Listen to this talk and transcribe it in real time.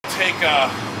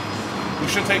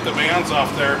take the bands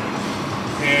off there,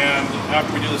 and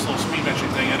after we do this little speed benching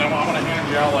thing, and I'm going to hand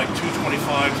you out like 225,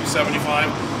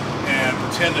 275, and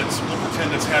we'll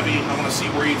pretend it's heavy. I want to see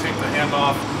where you take the hand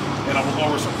off, and I will go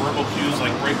over some verbal cues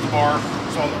like break the bar.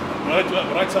 So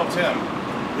what I tell Tim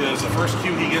is the first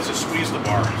cue he gets is squeeze the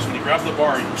bar. So when you grab the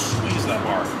bar, you squeeze that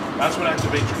bar. That's what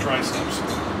activates your triceps.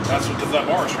 That's what that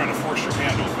bar is trying to force your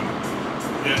hand open.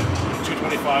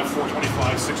 225,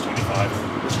 425,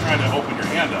 625. It's trying to open your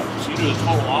hand up. So you do the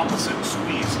total opposite,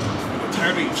 squeeze. And the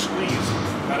tighter you squeeze,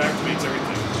 that activates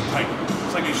everything. Tight.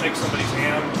 It's like you shake somebody's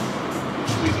hand,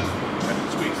 squeeze it. Right?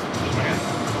 Squeeze. Here's my hand.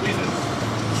 Squeeze it.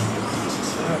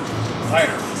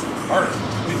 Tighter. Harder.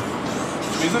 Squeeze it.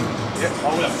 Squeeze it? Yeah.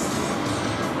 All the way up.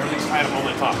 Everything's tight up all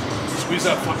the way top. Squeeze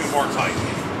that fucking bar tight.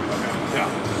 Okay. Yeah.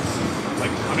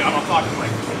 Like, I mean, I'm not talking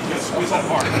like, yeah, squeeze that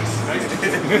bar. Right?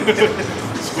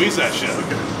 Squeeze that shit.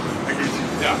 Okay. I get you.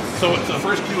 Yeah. So the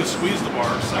first cue is squeeze the bar.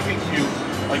 Second cue,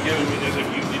 like, is if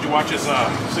you did you watch his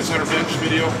 600 bench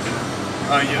video?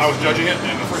 Yeah. I was judging it,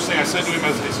 and the first thing I said to him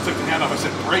as he took the hand off, I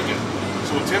said, break it.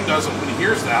 So what Tim does when he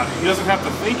hears that, he doesn't have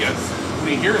to think it. When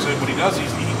he hears it, what he does, he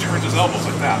turns his elbows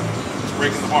like that. He's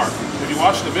breaking the bar. If you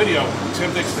watch the video, when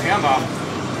Tim takes the hand off,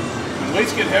 when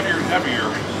weights get heavier and heavier,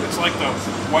 it's like the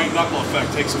white knuckle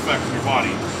effect takes effect in your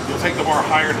body. You'll take the bar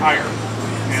higher and higher.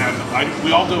 And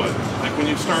we all do it. Like when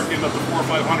you start getting up to 400 or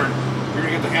 500, you're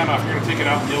gonna get the hand off, you're gonna take it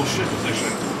out in the old shit position.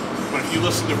 But if you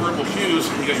listen to verbal cues,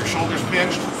 you got your shoulders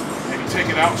pinched, and you take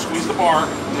it out, squeeze the bar,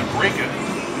 and then break it.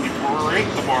 When you break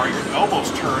the bar, your elbows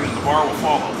turn and the bar will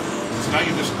follow. So now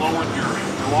you just lowered your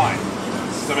line.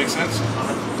 Does that make sense?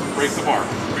 Break the bar.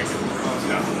 Break it.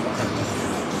 Yeah.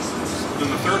 Then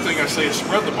the third thing I say is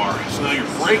spread the bar. So now you're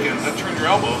breaking, that turn your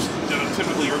elbows, then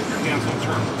typically your hands don't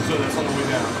turn. So that's on the way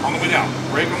down. On the way down.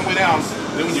 Break on the way down.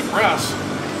 Then when you press,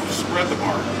 you spread the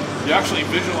bar. You actually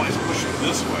visualize pushing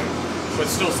this way.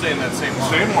 But still stay in that same line.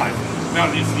 Same line. Now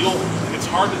it's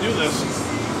hard to do this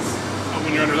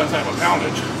when you're under that type of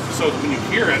poundage. So when you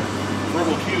hear it,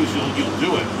 verbal cues, you'll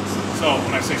do it. So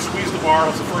when I say squeeze the bar,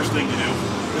 that's the first thing you do.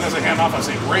 Then as I hand off, I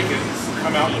say break it. You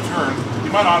come out, you turn. You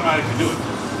might automatically do it.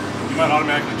 You might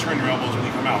automatically turn your elbows when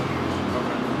you come out.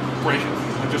 Okay. Break it.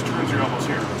 It just turns your elbows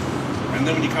here. And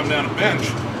then when you come down to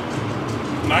bench,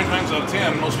 9 times out of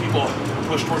 10, most people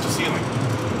push towards the ceiling.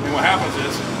 And what happens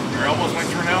is your elbows might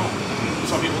turn out.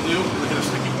 Some people do. They hit a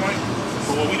sticky point.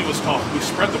 But what we do is we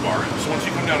spread the bar. So once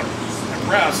you come down and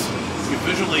press, you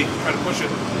visually try to push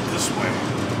it this way.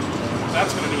 What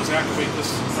that's going to do is activate this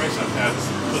tricep pad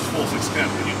to its full extent.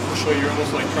 When you push, so you're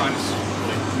almost like trying to,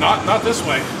 not this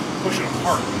way, push it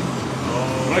apart.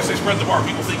 When I say spread the bar,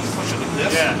 people think you push it like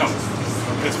this. Yeah. No,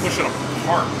 it's push it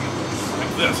apart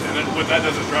like this, and then what that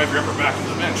does is drive your upper back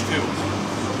into the bench too.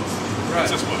 Right.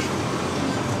 It's this push.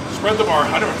 Spread the bar.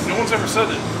 No one's ever said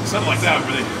it like that,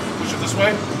 where they push it this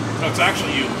way. No, it's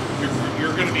actually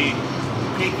you're going to be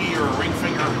pinky or a ring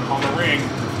finger on the ring.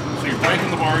 So you're breaking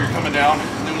the bar, you're coming down,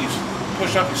 and then when you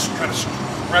push up, you try to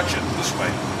stretch it this way.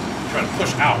 You try to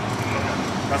push out.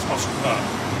 That's called.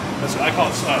 I call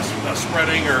it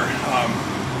spreading, or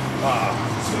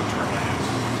what's the term I use?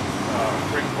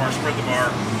 Break the bar, spread the bar,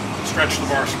 stretch the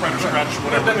bar, spread or stretch,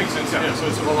 whatever. That makes sense. Yeah. So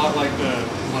it's a lot like the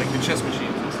chest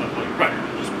machines and stuff like that. Right.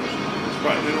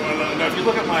 Right. Now, if you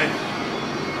look at my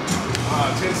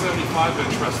 1075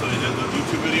 bench press that I did, the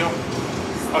YouTube video,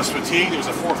 I was fatigued. It was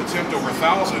a 4th attempt over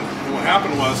 1,000. And what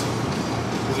happened was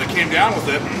I came down with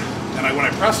it, and when I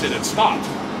pressed it, it stopped,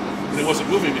 and it wasn't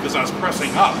moving because I was pressing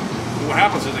up. And what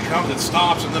happens is it comes, it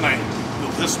stops, and then I go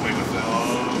this way with it.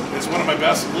 It's one of my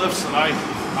best lifts that I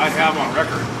have on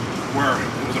record, where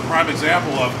it was a prime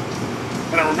example of,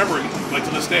 and I remember, like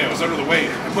to this day, I was under the weight,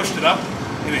 I pushed it up,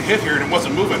 and it hit here, and it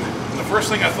wasn't moving. And the first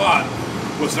thing I thought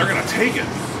was they're going to take it,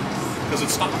 because it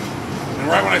stopped. And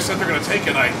right when I said they're going to take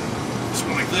it, I just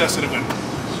went like this, and it went.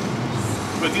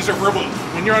 But these are verbal.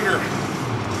 When you're under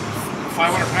 500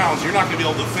 pounds, you're not going to be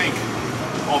able to think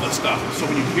all this stuff. So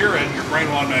when you hear it, your brain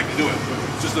will automatically do it.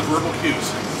 Just the verbal cues.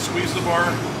 Squeeze the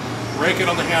bar, break it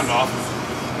on the handoff,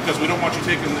 because we don't want you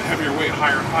taking the heavier weight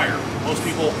higher and higher. Most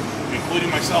people,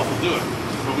 including myself, will do it.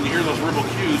 But when you hear those verbal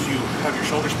cues, you have your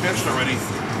shoulders pinched already,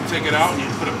 you take it out and you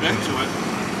put a bend to it,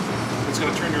 it's going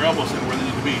to turn your elbows in where they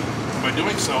need to be. And by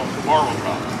doing so, the bar will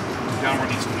drop down where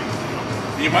it needs to be.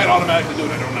 And you might automatically do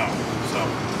it, I don't know. So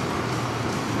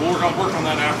we'll work on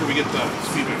that after we get the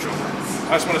speed bench over.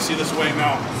 I just want to see this way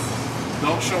now.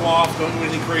 Don't show off, don't do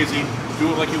anything crazy. Do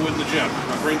it like you would in the gym.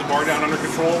 Bring the bar down under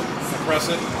control and press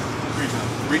it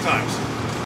 3 times.